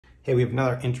Hey, we have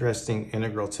another interesting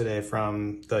integral today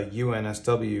from the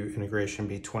UNSW Integration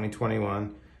Bee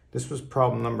 2021. This was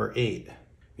problem number 8.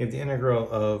 We have the integral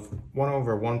of 1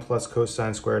 over 1 plus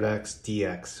cosine squared x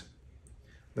dx.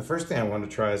 The first thing I want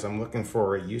to try is I'm looking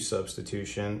for a u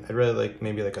substitution. I'd really like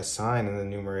maybe like a sign in the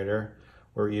numerator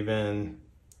or even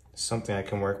something I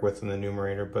can work with in the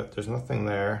numerator, but there's nothing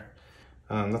there.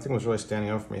 Nothing was really standing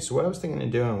out for me. So what I was thinking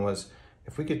of doing was,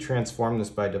 if we could transform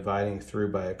this by dividing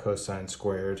through by a cosine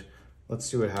squared, let's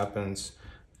see what happens.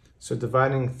 So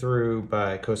dividing through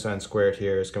by cosine squared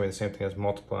here is going to be the same thing as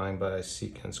multiplying by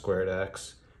secant squared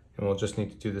x. And we'll just need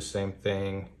to do the same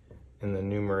thing in the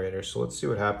numerator. So let's see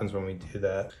what happens when we do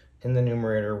that. In the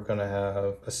numerator, we're going to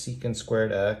have a secant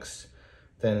squared x.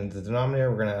 Then in the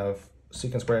denominator, we're going to have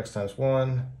secant squared x times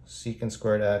 1, secant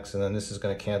squared x, and then this is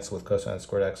going to cancel with cosine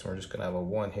squared x, and we're just going to have a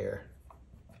 1 here.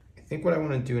 I think what I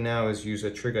want to do now is use a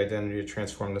trig identity to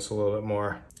transform this a little bit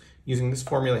more. Using this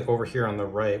formula over here on the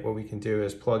right, what we can do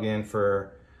is plug in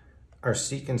for our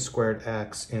secant squared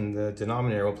x in the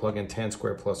denominator, we'll plug in tan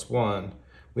squared plus 1.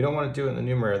 We don't want to do it in the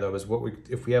numerator though, because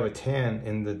if we have a tan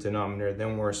in the denominator,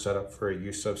 then we're set up for a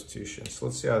u substitution. So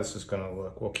let's see how this is going to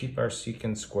look. We'll keep our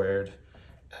secant squared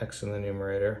x in the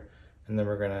numerator, and then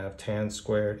we're going to have tan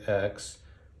squared x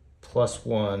plus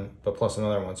 1, but plus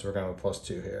another 1, so we're going to have a plus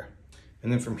 2 here.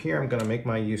 And then from here, I'm going to make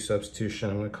my u substitution.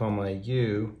 I'm going to call my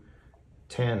u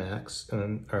tan x, and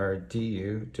then our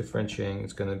du differentiating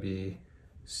is going to be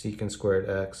secant squared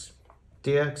x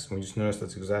dx. And we just notice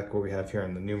that's exactly what we have here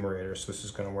in the numerator, so this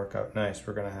is going to work out nice.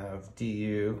 We're going to have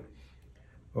du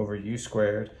over u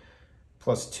squared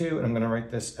plus 2, and I'm going to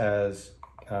write this as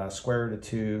square root of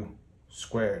 2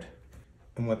 squared.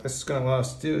 And what this is going to allow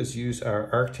us to do is use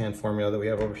our arctan formula that we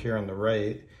have over here on the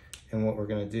right. And what we're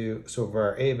going to do, so for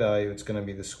our a value, it's going to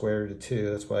be the square root of 2.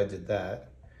 That's why I did that.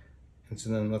 And so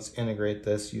then let's integrate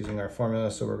this using our formula.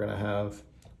 So we're going to have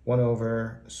 1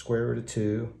 over square root of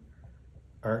 2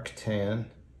 arctan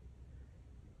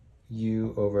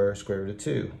u over square root of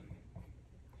 2.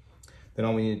 Then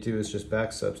all we need to do is just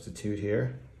back substitute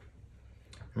here.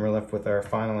 And we're left with our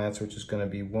final answer, which is going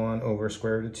to be 1 over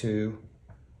square root of 2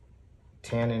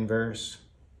 tan inverse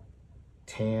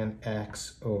tan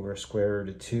x over square root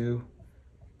of 2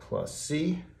 plus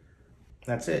c.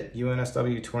 That's it,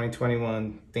 UNSW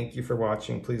 2021. Thank you for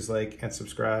watching. Please like and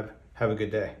subscribe. Have a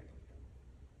good day.